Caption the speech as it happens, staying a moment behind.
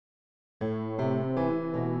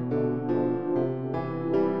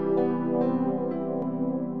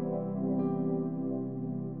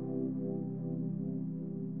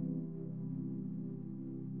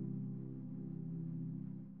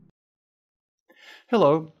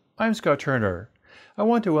Hello, I'm Scott Turner. I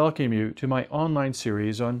want to welcome you to my online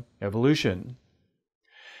series on evolution.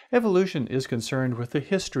 Evolution is concerned with the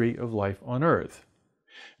history of life on Earth.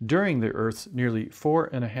 During the Earth's nearly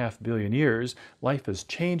 4.5 billion years, life has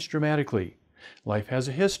changed dramatically. Life has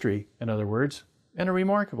a history, in other words, and a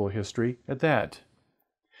remarkable history at that.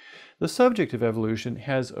 The subject of evolution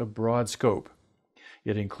has a broad scope.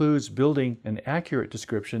 It includes building an accurate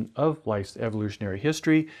description of life's evolutionary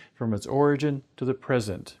history from its origin to the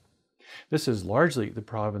present. This is largely the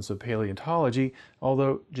province of paleontology,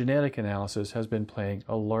 although genetic analysis has been playing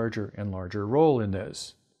a larger and larger role in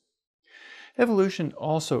this. Evolution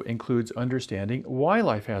also includes understanding why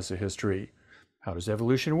life has a history. How does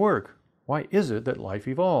evolution work? Why is it that life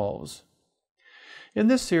evolves? In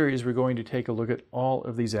this series, we're going to take a look at all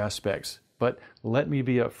of these aspects, but let me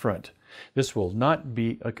be upfront. This will not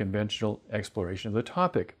be a conventional exploration of the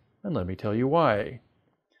topic, and let me tell you why.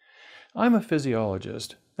 I'm a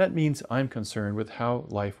physiologist. That means I'm concerned with how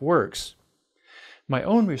life works. My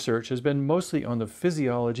own research has been mostly on the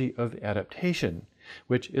physiology of adaptation,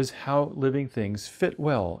 which is how living things fit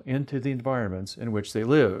well into the environments in which they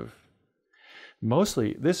live.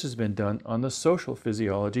 Mostly, this has been done on the social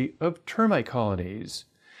physiology of termite colonies.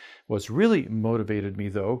 What's really motivated me,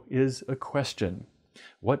 though, is a question.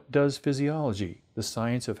 What does physiology, the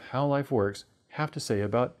science of how life works, have to say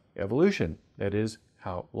about evolution? That is,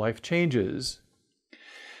 how life changes.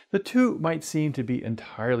 The two might seem to be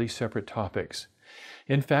entirely separate topics.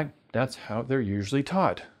 In fact, that's how they're usually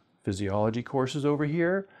taught. Physiology courses over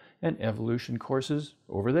here and evolution courses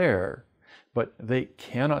over there. But they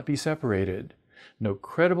cannot be separated. No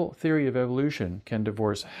credible theory of evolution can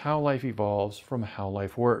divorce how life evolves from how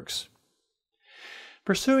life works.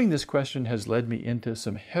 Pursuing this question has led me into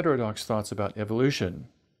some heterodox thoughts about evolution.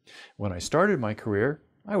 When I started my career,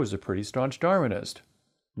 I was a pretty staunch Darwinist.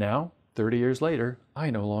 Now, 30 years later, I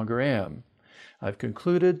no longer am. I've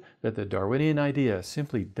concluded that the Darwinian idea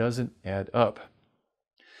simply doesn't add up.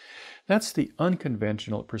 That's the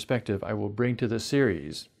unconventional perspective I will bring to this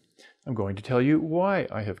series. I'm going to tell you why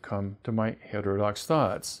I have come to my heterodox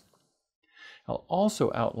thoughts. I'll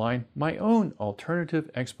also outline my own alternative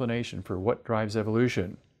explanation for what drives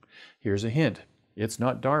evolution. Here's a hint. It's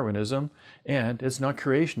not Darwinism, and it's not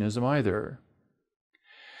creationism either.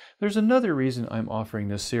 There's another reason I'm offering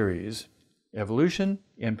this series. Evolution,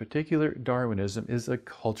 in particular Darwinism, is a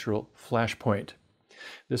cultural flashpoint.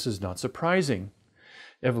 This is not surprising.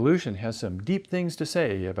 Evolution has some deep things to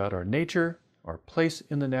say about our nature, our place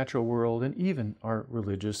in the natural world, and even our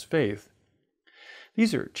religious faith.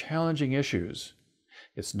 These are challenging issues.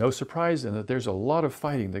 It's no surprise then that there's a lot of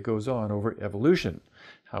fighting that goes on over evolution,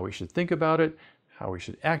 how we should think about it, how we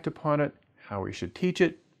should act upon it, how we should teach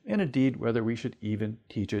it, and indeed whether we should even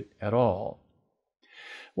teach it at all.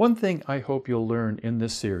 One thing I hope you'll learn in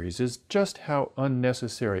this series is just how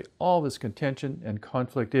unnecessary all this contention and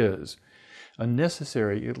conflict is.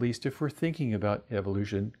 Unnecessary, at least if we're thinking about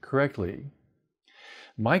evolution correctly.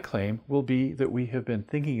 My claim will be that we have been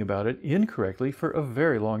thinking about it incorrectly for a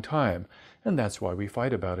very long time, and that's why we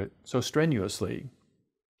fight about it so strenuously.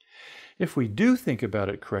 If we do think about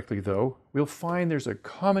it correctly, though, we'll find there's a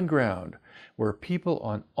common ground where people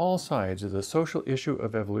on all sides of the social issue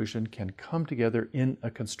of evolution can come together in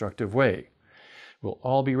a constructive way. We'll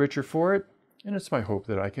all be richer for it, and it's my hope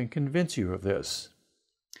that I can convince you of this.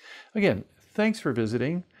 Again, thanks for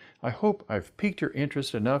visiting. I hope I've piqued your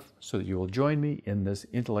interest enough so that you will join me in this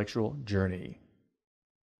intellectual journey.